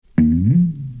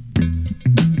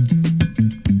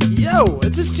Yo,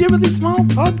 it's a Stupidly Small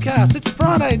podcast. It's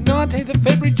Friday, 19th of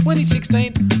February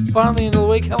 2016. Finally into the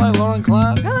week. Hello, Lauren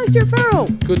Clark. Hello, Stuart Farrell.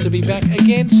 Good to be back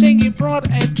again, seeing you bright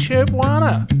and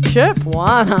Chirpwana.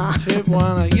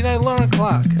 Chirpwana. You know, Lauren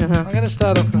Clark, I'm going to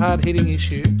start off with a hard-hitting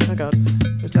issue. Oh, God.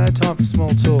 There's no time for small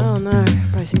talk. Oh, no.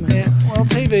 Bracing myself. Yeah, well,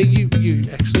 TV,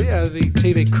 you actually are the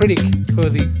TV critic for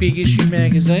the Big Issue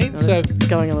magazine. So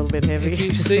going a little bit heavy. If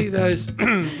you see those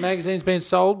magazines being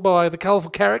sold by the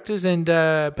colourful characters and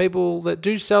people that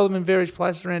do sell them in various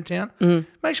places around town,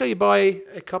 make sure you buy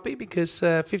a copy because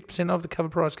 50% of the cover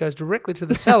price goes directly to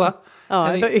the seller. Oh,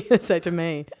 I thought you were going to say to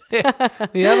me. Yeah,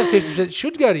 the other 50%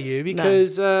 should go to you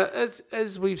because,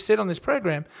 as we've said on this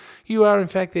program, you are in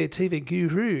fact their TV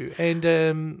guru.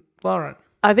 And Lauren,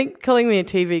 I think calling me a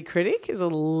TV critic is a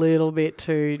little bit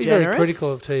too you're generous. very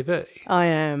critical of TV. I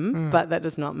am, but that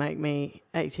does not make me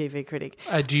a TV critic.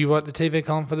 Do you write the TV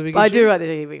column for the Big Issue? I do write the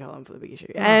TV column for the Big Issue.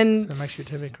 Oh, and so it makes you a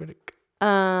TV critic.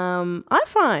 I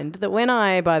find that when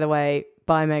I, by the way,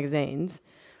 buy magazines,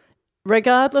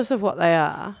 regardless of what they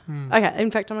are, okay, in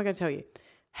fact, I'm not going to tell you.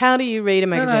 How do you read a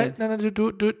magazine? No,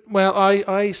 do it. Well,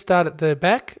 I start at the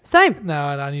back. Same. No,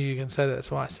 I knew you were going to say that. That's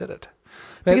why I said it.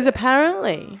 But, Because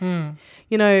apparently,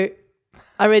 you know,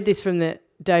 I read this from the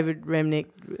David Remnick,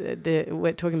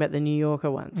 we're talking about the New Yorker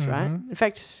once, right? In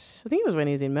fact, I think it was when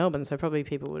he was in Melbourne, so probably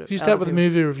people would have... You start with the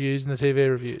movie reviews and the TV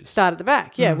reviews. Start at the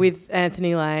back, yeah, with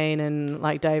Anthony Lane and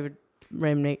like David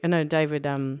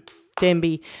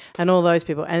Denby and all those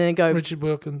people, and then go Richard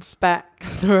Wilkins back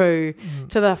through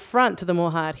to the front to the more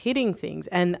hard-hitting things,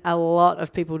 and a lot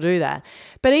of people do that.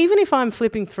 But even if I'm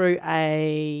flipping through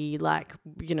a, like,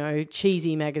 you know,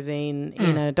 cheesy magazine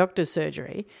in a doctor's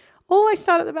surgery, always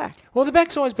start at the back. Well, the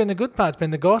back's always been the good part. It's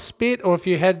been the goss bit, or if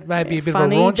you had maybe a bit of a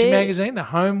funny raunchy bit. magazine, the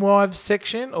Home Wives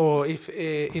section, or if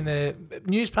in the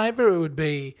newspaper it would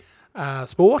be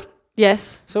sport.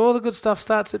 Yes. So all the good stuff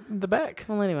starts at the back.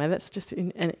 Well, anyway, that's just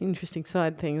an interesting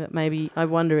side thing that maybe I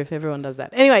wonder if everyone does that.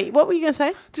 Anyway, what were you going to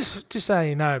say? Just so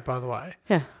you know, by the way,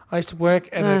 Yeah. I used to work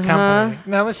at a company.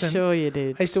 Now listen, Sure you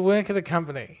did. I used to work at a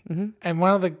company, and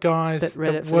one of the guys That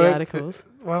read it for the worked articles.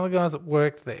 one of the guys that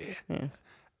worked there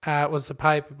Yes. was the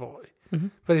paper boy,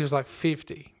 but he was like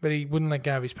 50, but he wouldn't let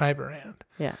go of his paper round.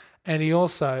 Yeah. And he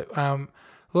also,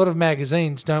 a lot of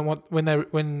magazines don't want when a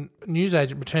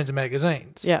newsagent returns the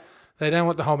magazines. Yeah. They don't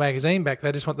want the whole magazine back.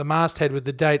 They just want the masthead with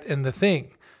the date and the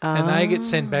thing. And they get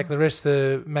sent back. The rest of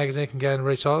the magazine can go and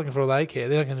recycle for all they care.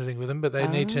 They're not going to do anything with them, but they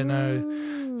need to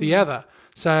know the other.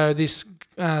 So this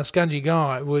scungy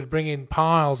guy would bring in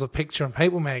piles of Picture and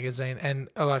People magazine and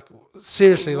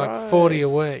seriously like 40 a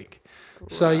week.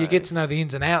 So you get to know the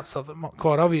ins and outs of them,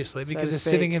 quite obviously, because they're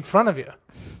sitting in front of you.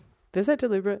 Is that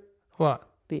deliberate? What?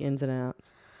 The ins and outs.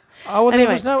 Oh, well, Anyway,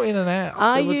 there was no in and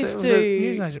out. It was a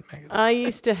newsagent magazine. I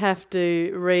used to have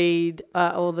to read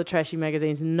all the trashy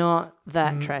magazines, not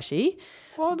that trashy,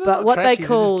 Well, they're but not what trashy, they they're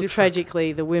call just different.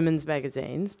 tragically the women's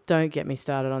magazines. Don't get me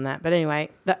started on that. But anyway,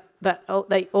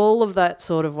 all of that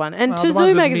sort of one, and the ones Tazoo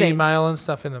with magazine. new mail and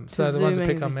stuff in them. So the Tazoo ones that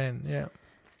pick on magazine. men, yeah.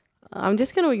 I'm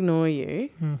just going to ignore you.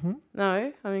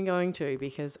 No, I'm going to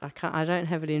because I can't. I don't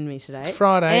have it in me today. It's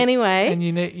Friday. Anyway, And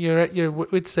you're at your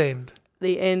wit's end.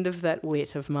 the end of that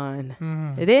wit of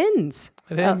mine. It ends.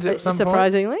 It ends at some point.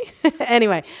 surprisingly.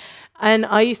 Anyway, and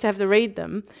I used to have to read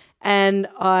them, and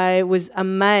I was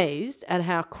amazed at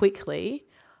how quickly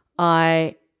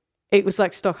it was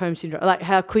like Stockholm Syndrome, like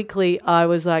how quickly I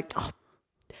was like, oh,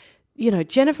 you know,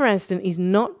 Jennifer Aniston is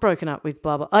not broken up with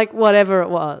blah, blah, like whatever it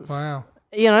was. Wow.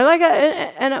 You know, like,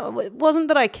 and it wasn't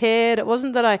that I cared. It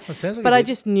wasn't that It sounds like but you I did.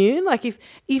 just knew, like,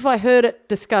 if I heard it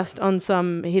discussed on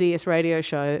some hideous radio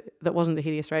show that wasn't the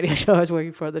hideous radio show I was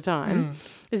working for at the time.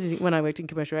 This is when I worked in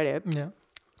commercial radio. Yeah.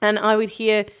 And I would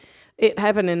hear it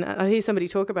happen, and I'd hear somebody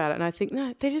talk about it, and I think,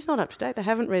 no, they're just not up to date. They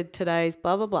haven't read today's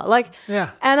blah, blah, blah. Like, Yeah.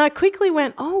 and I quickly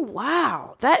went, oh,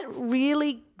 wow,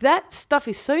 that stuff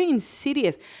is so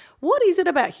insidious. What is it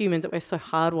about humans that we're so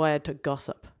hardwired to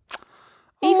gossip?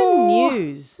 Even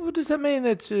news. Well, does that mean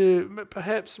that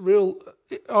perhaps real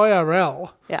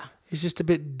IRL Yeah. is just a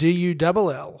bit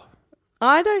DULL?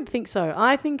 I don't think so.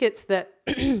 I think it's that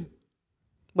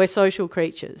we're social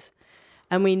creatures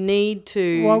and we need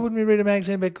to... Why wouldn't we read a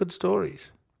magazine about good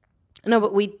stories? No,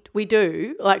 but we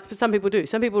do. Like, some people do.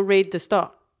 Some people read the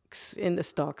stocks in the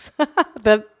stocks.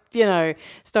 The, you know,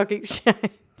 stock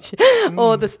exchange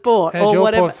or the sport How's or your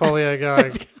whatever. portfolio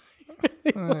going?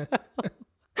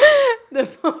 The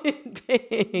point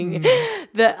being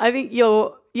that I think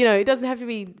it doesn't have to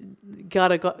be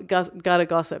gutter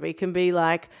gossip. It can be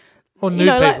like, Or new you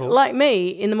know, people. like me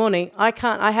in the morning, I get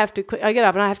up and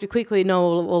I have to quickly know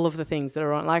all of the things that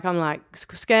are on. Like I'm like,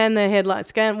 scan the headlights,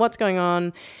 scan what's going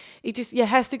on. It just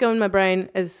has to go in my brain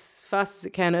as fast as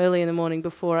it can early in the morning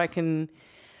before I can.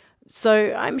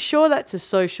 So I'm sure that's a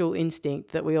social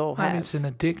instinct that we all have. Maybe it's an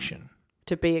addiction.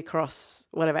 To be across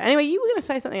whatever. Anyway, you were going to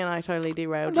say something and I totally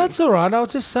derailed you. That's all right. I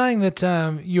was just saying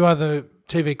that you are the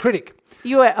TV critic.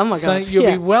 You are, oh my God. So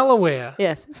you'll be well aware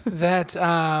yes. that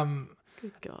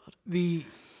Good God. the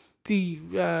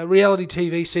reality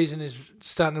TV season is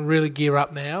starting to really gear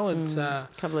up now. It's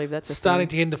Can't believe that's starting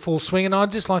to get into full swing. And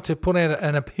I'd just like to put out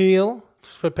an appeal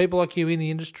for people like you in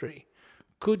the industry.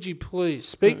 Could you please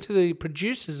speak to the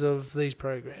producers of these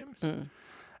programs?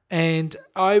 And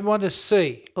I want to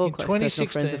see all in close 2016.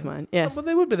 personal friends of mine. Yes. Well,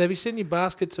 they would be. They'd be sending you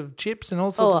baskets of chips and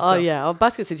all sorts of stuff. Oh, yeah. Oh,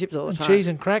 baskets of chips all the time. Cheese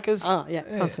and crackers. Oh, yeah,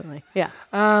 constantly. Yeah.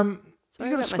 You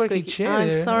got a squeaky chair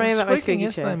there. I'm sorry about my squeaky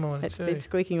yesterday chair. morning It's too. been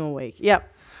squeaking all week. Yep.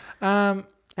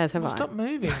 As have I. Stop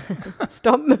moving.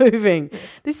 Stop moving.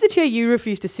 This is the chair you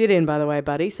refuse to sit in, by the way,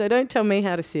 buddy. So don't tell me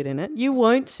how to sit in it. You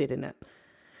won't sit in it.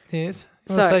 Yes.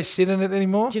 You want to say sit in it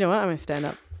anymore? Do you know what? I'm going to stand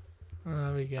up. Oh,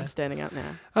 there we go. I'm standing up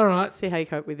now. All right. See how you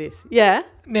cope with this. Yeah.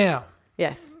 Now,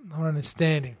 Yes. I'm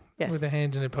standing Yes. with their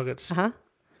hands in their pockets. Uh-huh.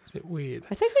 It's a bit weird.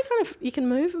 It's actually kind of, you can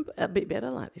move a bit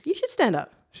better like this. You should stand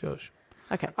up. Sure.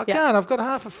 Okay. I can't. I've got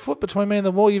half a foot between me and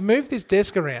the wall. You've moved this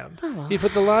desk around. Oh, well. You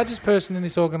put the largest person in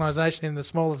this organisation in the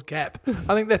smallest gap.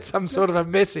 I think that's some sort of a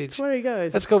message. That's where he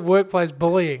goes. That's called workplace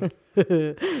bullying.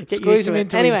 Get Squeeze used to him it.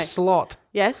 into Anyway. his slot.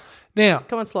 Yes. Now,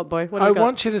 Come on, slot boy. What do I we got?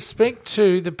 want you to speak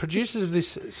to the producers of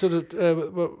this sort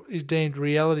of what is deemed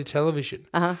reality television.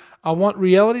 Uh-huh. I want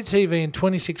reality TV in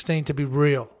 2016 to be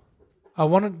real. I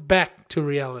want it back to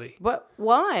reality. What?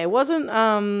 Why? Wasn't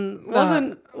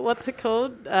what's it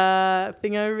called?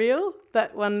 Thingo Real?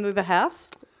 That one with the house?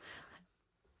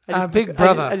 Big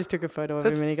Brother. I just took a photo of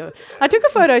him and he got. I took a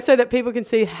photo so that people can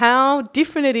see how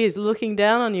different it is looking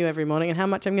down on you every morning and how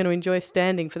much I'm going to enjoy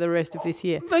standing for the rest of this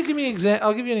year. I'll give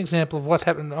you an example of what's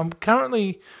happened. I'm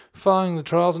currently following the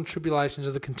trials and tribulations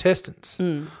of the contestants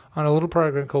on a little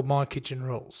program called My Kitchen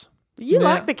Rules. You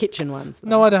like the kitchen ones? Though.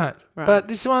 No, I don't. Right. But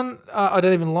this one I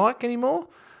don't even like anymore.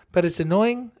 But it's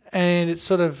annoying and it's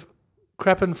sort of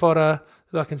crap and fodder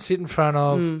that I can sit in front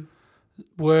of,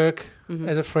 work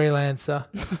as a freelancer,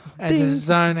 and just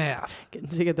zone out. Getting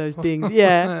sick of those things.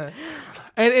 Yeah.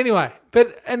 And anyway,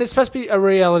 and it's supposed to be a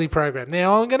reality program.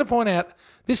 Now I'm going to point out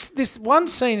this one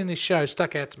scene in this show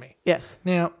stuck out to me. Yes.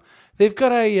 Now they've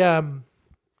got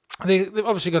they've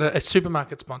obviously got a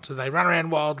supermarket sponsor. They run around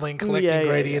wildly and collect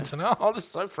ingredients and this is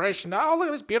so fresh and look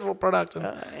at this beautiful product and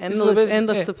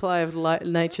endless supply of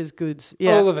nature's goods.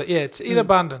 Yeah. all of it. Yeah, it's in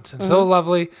abundance and it's all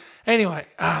lovely. Anyway,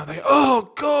 they go,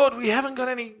 oh God, we haven't got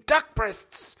any duck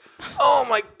breasts. Oh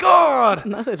my God.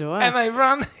 Neither do I. And they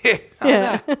run.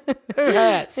 Yeah. Who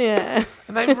has? Yeah.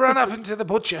 And they run up into the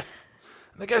butcher.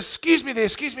 And they go, excuse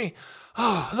me.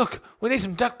 Oh, look, we need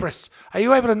some duck breasts. Are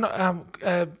you able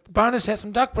to bone us out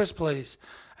some duck breasts, please?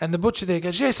 And the butcher there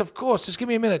goes, yes, of course. Just give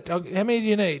me a minute. How many do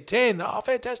you need? 10. Oh,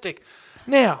 fantastic.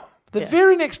 Now, the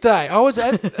very next day, I was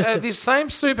at this same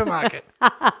supermarket,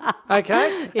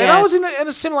 okay? Yeah. And I was in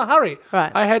a similar hurry.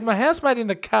 Right. I had my housemate in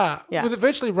the car Yeah. with it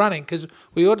virtually running because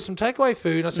we ordered some takeaway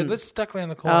food. I said, let's duck around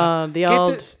the corner.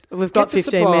 We've got get the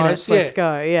 15 supplies, minutes. Let's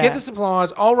go. Yeah. Get the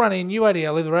supplies. I'll run in. You I'll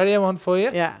leave the radio on for you.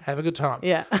 Yeah. Have a good time.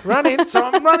 Yeah. Run in. So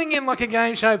I'm running in like a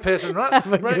game show person, right?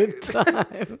 Have a good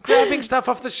time. Grabbing stuff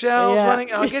off the shelves, Yeah.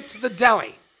 running. I get to the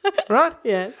deli, right?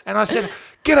 Yes. And I said,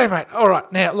 g'day, mate. All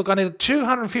right. Now, look, I need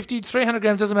 250, 300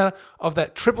 grams, doesn't matter, of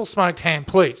that triple smoked ham,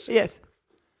 please. Yes.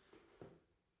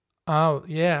 Oh,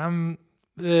 yeah.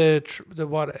 The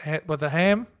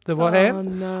ham? The what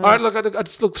ham? No. All right, look, I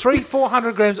just look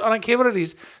 400 grams. I don't care what it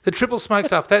is. The triple smoke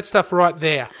stuff, that stuff right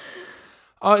there.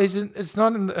 Oh, it's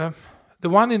not in the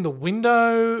one in the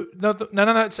window. No,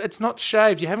 it's not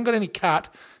shaved. You haven't got any cut.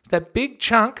 It's that big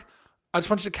chunk. I just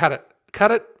want you to cut it.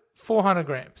 Cut it 400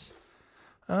 grams.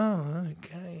 Oh,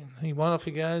 okay. He off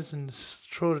he goes and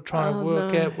trying to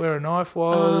work out where a knife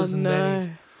was, and then he's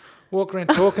walking around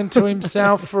talking to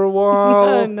himself for a while.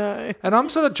 Oh, no. And I'm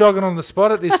sort of jogging on the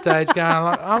spot at this stage, going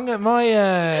like,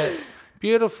 my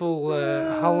beautiful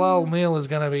halal meal is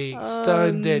going to be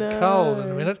stone dead cold in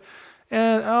a minute.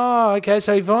 And okay,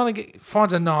 so he finally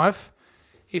finds a knife.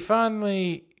 He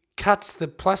finally cuts the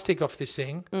plastic off this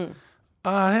thing.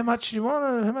 How much do you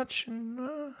want? How much? I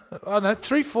don't know,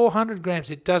 300-400 grams.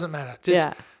 It doesn't matter.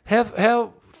 Just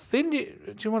how thin do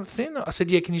you want it thin? I said,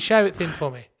 yeah. Can you shave it thin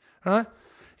for me? Right?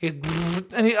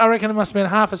 I reckon it must have been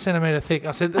half a centimetre thick.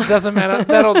 I said, it doesn't matter.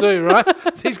 That'll do, right?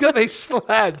 So he's got these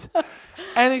slabs.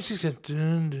 And it's just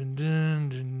dun, dun, dun,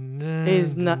 dun, dun,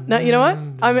 Is not. No, you know what?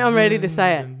 I'm ready to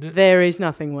say it. There is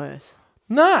nothing worse.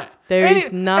 No. There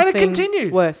is nothing and it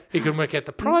continued. worse. He couldn't work out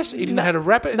the price. He didn't know how to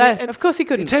wrap it. No, And of course he you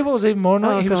couldn't. tell you what was even more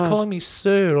annoying? Oh, He was God. calling me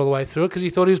sir all the way through it because he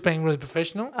thought he was being really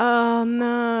professional. Oh,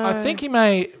 no. I think he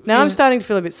may... Now I'm starting to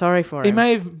feel a bit sorry for him. He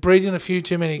may have breathed in a few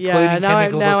too many yeah, cleaning now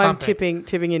chemicals or I'm something.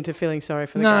 tipping into feeling sorry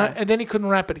for the No, guy. and then he couldn't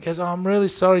wrap it. He goes, "Oh, I'm really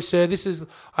sorry, sir.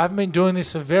 I haven't been doing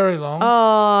this for very long."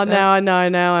 Oh, now I know.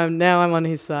 Now I'm on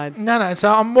his side. No.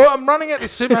 So I'm running out the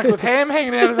supermarket with ham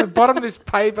hanging out of the bottom of this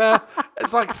paper.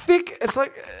 It's like thick. It's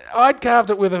like I'd carved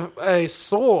it with a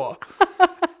saw.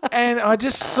 And I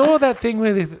just saw that thing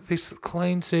where this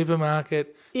clean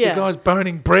supermarket, Yeah. the guy's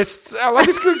boning breasts. I like,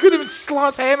 this couldn't even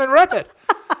slice ham and wrap it.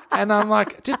 And I'm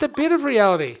like, just a bit of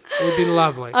reality would be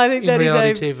lovely. I think in that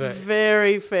reality is a TV.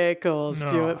 very fair call,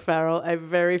 Stuart No. Farrell. A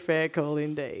very fair call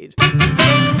indeed.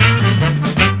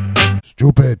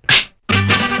 Stupid.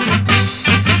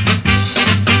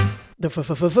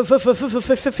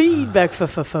 The feedback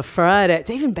for Friday. It's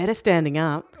even better standing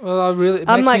up. Well, it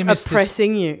I'm makes like me miss this.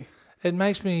 oppressing you. It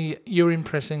makes me. You're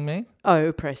impressing me. Oh,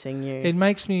 oppressing you. It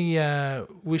makes me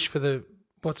wish for the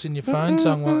 "What's in Your Phone"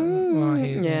 song while I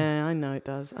hear. Yeah, I know it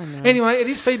does. I know. Anyway, it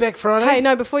is Feedback Friday. Hey,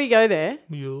 no, before you go there,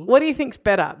 Mule. what do you think's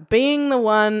better? Being the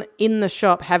one in the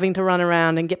shop having to run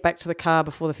around and get back to the car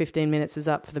before the 15 minutes is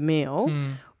up for the meal,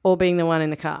 or being the one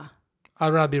in the car?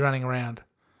 I'd rather be running around.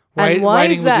 And why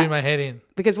waiting is will that? do my head in.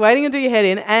 Because waiting will do your head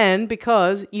in, and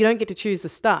because you don't get to choose the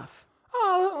stuff.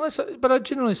 Oh, but I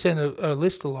generally send a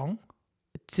list along.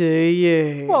 Do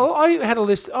you? Well, I had a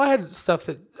list. I had stuff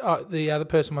that the other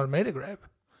person wanted me to grab.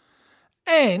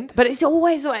 But it's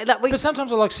always like that. But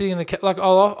sometimes I like sitting in the car. Like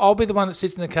I'll be the one that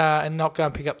sits in the car and not go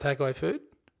and pick up takeaway food.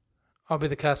 I'll be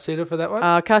the car sitter for that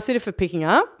one. Car sitter for picking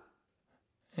up?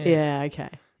 Yeah, okay.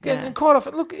 Yeah. And quite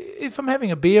often, look, if I'm having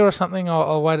a beer or something,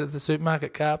 I'll wait at the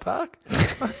supermarket car park.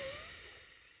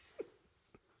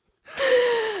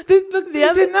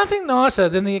 There's nothing nicer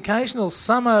than the occasional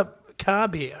summer car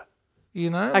beer, you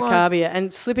know? car beer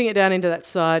and slipping it down into that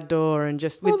side door and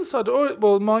just... Well, the side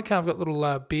door, my car, I've got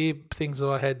little beer things that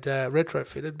I had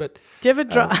retrofitted, but... Do you ever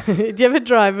drive? Do you ever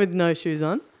drive with no shoes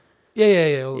on?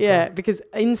 Yeah. All the time. Because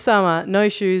in summer, no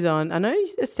shoes on. I know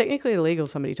it's technically illegal.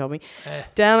 Somebody told me.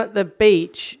 Down at the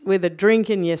beach with a drink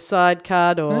in your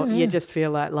sidecar door, you just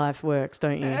feel like life works,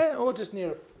 don't you? Or just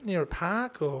near a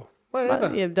park or whatever.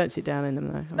 Well, yeah, don't sit down in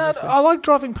them though. No, obviously. I like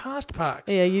driving past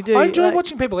parks. Yeah, you do. I enjoy like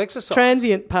watching people exercise.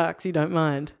 transient parks. You don't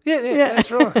mind. Yeah,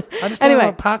 that's right. I just Anyway. don't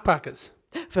like park parkers.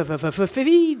 For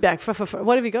feedback.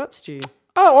 What have you got, Stu?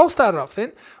 Oh, I'll start it off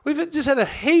then. We've just had a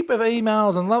heap of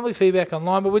emails and lovely feedback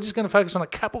online, but we're just going to focus on a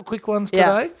couple quick ones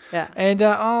today. Yeah. And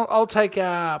I'll take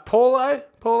Paulo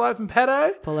from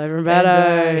Paddo. Pull over and Batto.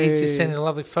 And he's just sending a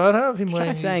lovely photo of him Try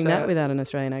wearing saying his that without an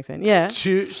Australian accent. Yeah.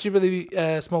 stupidly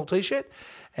small T-shirt,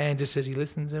 and just says he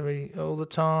listens all the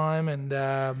time.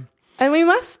 And we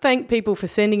must thank people for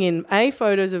sending in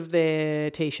photos of their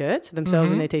T-shirts,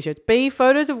 themselves in their T-shirts,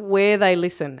 photos of where they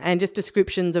listen and just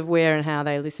descriptions of where and how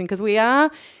they listen, because we are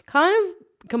kind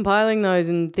of compiling those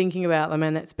and thinking about them,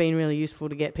 and that's been really useful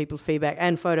to get people's feedback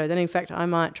and photos. And in fact, I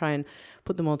might try and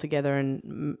put them all together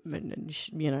and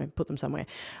put them somewhere.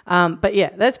 But yeah,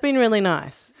 that's been really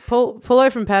nice. Paulo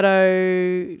from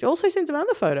Paddo also sent some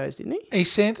other photos, didn't he?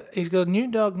 He's got a new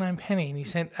dog named Penny, and he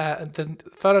sent the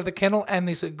photo of the kennel and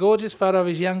this gorgeous photo of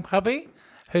his young puppy,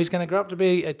 who's going to grow up to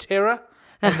be a terror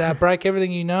and break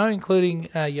everything you know, including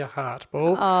your heart,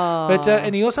 Paul. But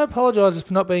and he also apologises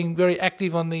for not being very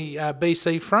active on the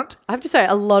BC front. I have to say,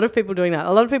 a lot of people doing that.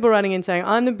 A lot of people writing in saying,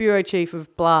 I'm the bureau chief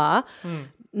of blah.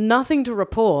 Nothing to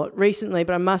report recently,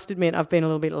 but I must admit I've been a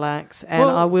little bit lax, and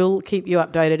I will keep you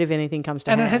updated if anything comes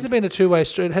to hand. And it hasn't been a two-way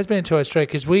street. It has been a two-way street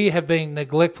because we have been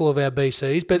neglectful of our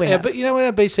BCs. But you know what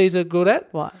our BCs are good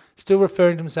at? What? Still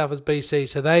referring to themselves as BC.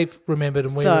 So they've remembered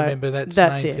and we remember. That's the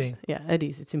main thing. Yeah, it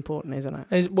is. It's important, isn't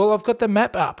it? Well, I've got the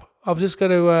map up. I've just got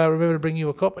to remember to bring you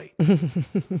a copy.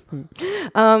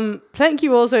 Thank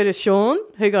you also to Sean,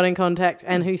 who got in contact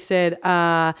and who said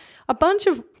a bunch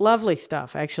of lovely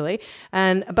stuff, actually,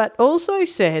 but also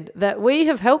said that we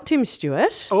have helped him,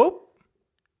 Stuart,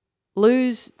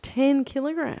 lose 10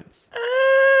 kilograms.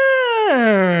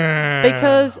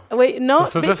 Because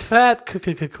not because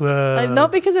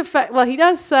of fat. Well, he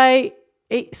does say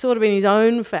it's sort of in his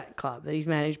own fat club that he's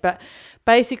managed, but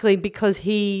basically because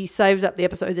he saves up the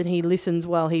episodes and he listens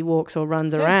while he walks or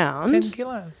runs around. 10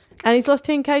 kilos. And he's lost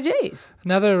 10 kgs.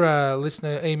 Another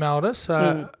listener emailed us,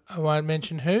 I won't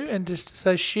mention who, and just to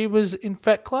say she was in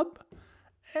Fat Club.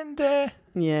 And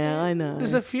yeah, I know.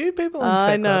 There's a few people in Fat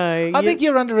Club. I know. I think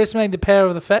you're underestimating the power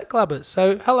of the Fat Clubbers.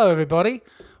 So hello, everybody.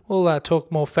 We'll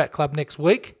talk more Fat Club next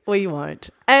week. We won't.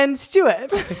 And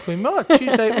Stuart. I think we might.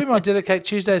 We might dedicate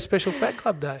Tuesday a special Fat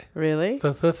Club day. Really?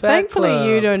 For Fat Thankfully, Club.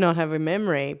 you do not have a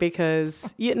memory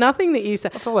because nothing that you say.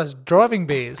 What's all those driving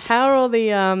beers? How are all the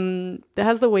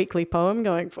how's the weekly poem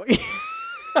going for you?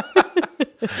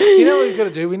 You know what we've got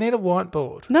to do? We need a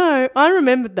whiteboard. No, I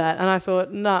remembered that and I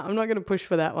thought, no, I'm not going to push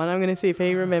for that one. I'm going to see if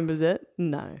he remembers it.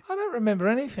 No. I don't remember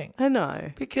anything. I know.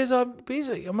 Because I'm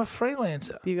busy. I'm a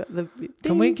freelancer. You got the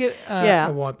Can we get a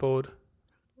whiteboard?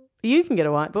 You can get a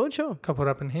whiteboard, sure. Can I put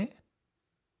it up in here?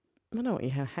 I don't know what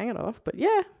you hang it off, but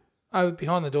yeah. Oh,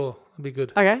 behind the door. That'd be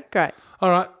good. Okay, great. All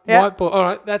right, whiteboard. All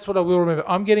right, that's what I will remember.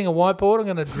 I'm getting a whiteboard. I'm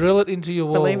going to drill it into your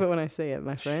wall. Believe it when I see it,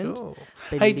 my friend. Sure.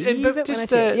 Just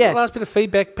last bit of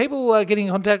feedback. People are getting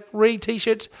in contact.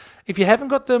 T-shirts. If you haven't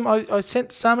got them, I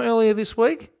sent some earlier this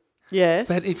week. Yes.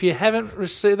 But if you haven't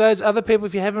received those other people,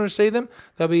 if you haven't received them,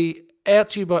 they'll be out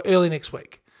to you by early next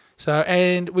week. So,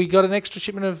 and we got an extra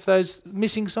shipment of those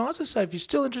missing sizes. So if you're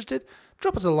still interested,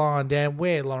 drop us a line down.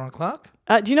 Where, Lauren Clark?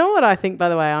 Do you know what I think, by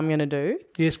the way, I'm going to do?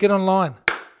 Yes, get online.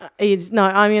 I'm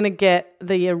going to get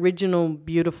the original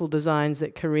beautiful designs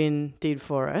that Corinne did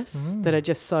for us that are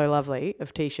just so lovely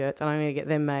of T-shirts, and I'm going to get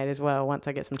them made as well once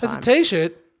I get some time. That's a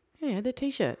T-shirt? Yeah, they're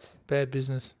T-shirts. Bad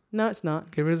business. No, it's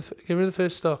not. Get rid of the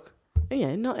first stock.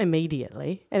 Yeah, not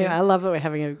immediately. Anyway, I love that we're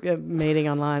having a meeting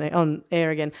on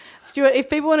air again. Stuart, if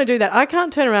people want to do that, I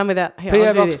can't turn around without...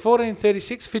 PO Box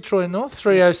 1436, Fitzroy North,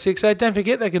 3068. Don't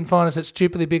forget, they can find us at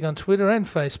Stupidly Big on Twitter and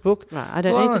Facebook. Right, I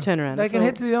don't need to turn around. They can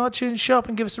head to the iTunes shop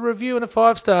and give us a review and a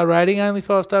 5-star rating. Only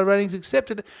 5-star ratings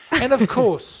accepted. And of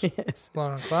course, yes.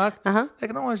 Lauren Clark, they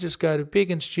can always just go to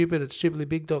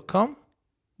bigandstupid@stupidlybig.com.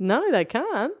 No, they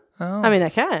can't. Oh. I mean,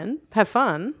 they can. Have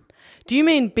fun. Do you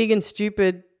mean big and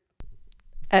stupid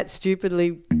at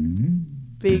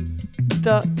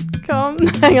stupidlybig.com?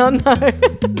 Hang on, no.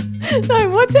 No,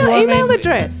 what's our email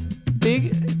address?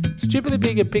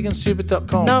 Stupidlybig at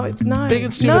bigandstupid.com. No. Big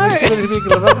and stupid at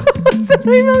stupidlybig.com. What's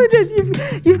our email address?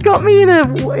 You've got me in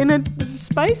a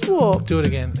space warp. Do it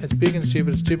again. It's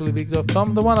bigandstupid at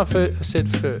stupidlybig.com. The one I said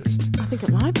first. I think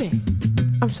it might be.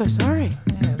 I'm so sorry.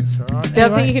 Yeah, that's all right. The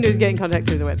other thing you can do is get in contact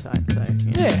through the website. So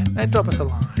and drop us a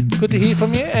line. Good to hear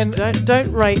from you. And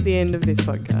don't rate the end of this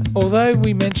podcast. Although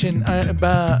we mention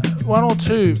about one or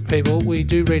two people, we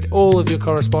do read all of your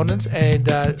correspondence and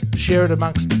share it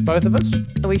amongst both of us.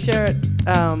 We share it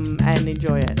and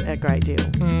enjoy it a great deal.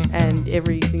 And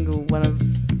every single one of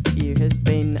you has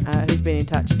been who's been in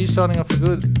touch. He's signing off for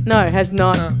good. No, has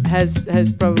not.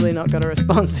 Has probably not got a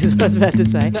response. Is what I was about to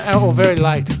say. No, or very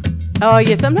late. Oh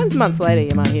yeah, sometimes months later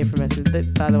you might hear from us.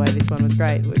 By the way, this one was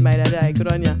great. We made our day.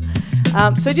 Good on you.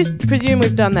 So just presume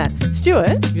we've done that.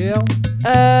 Stuart. Yeah.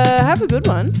 Have a good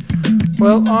one.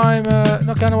 Well, I'm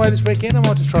not going away this weekend. I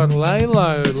might just try and lay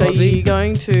low. So Lozzie. you're not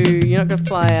going to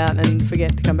fly out and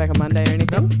forget to come back on Monday or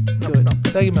anything? Nope. Good. Nope.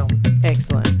 Take it, Mel.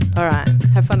 Excellent. All right.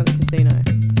 Have fun at the casino.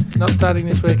 Not starting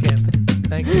this weekend.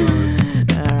 Thank you.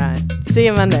 All right. See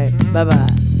you Monday.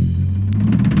 Bye-bye.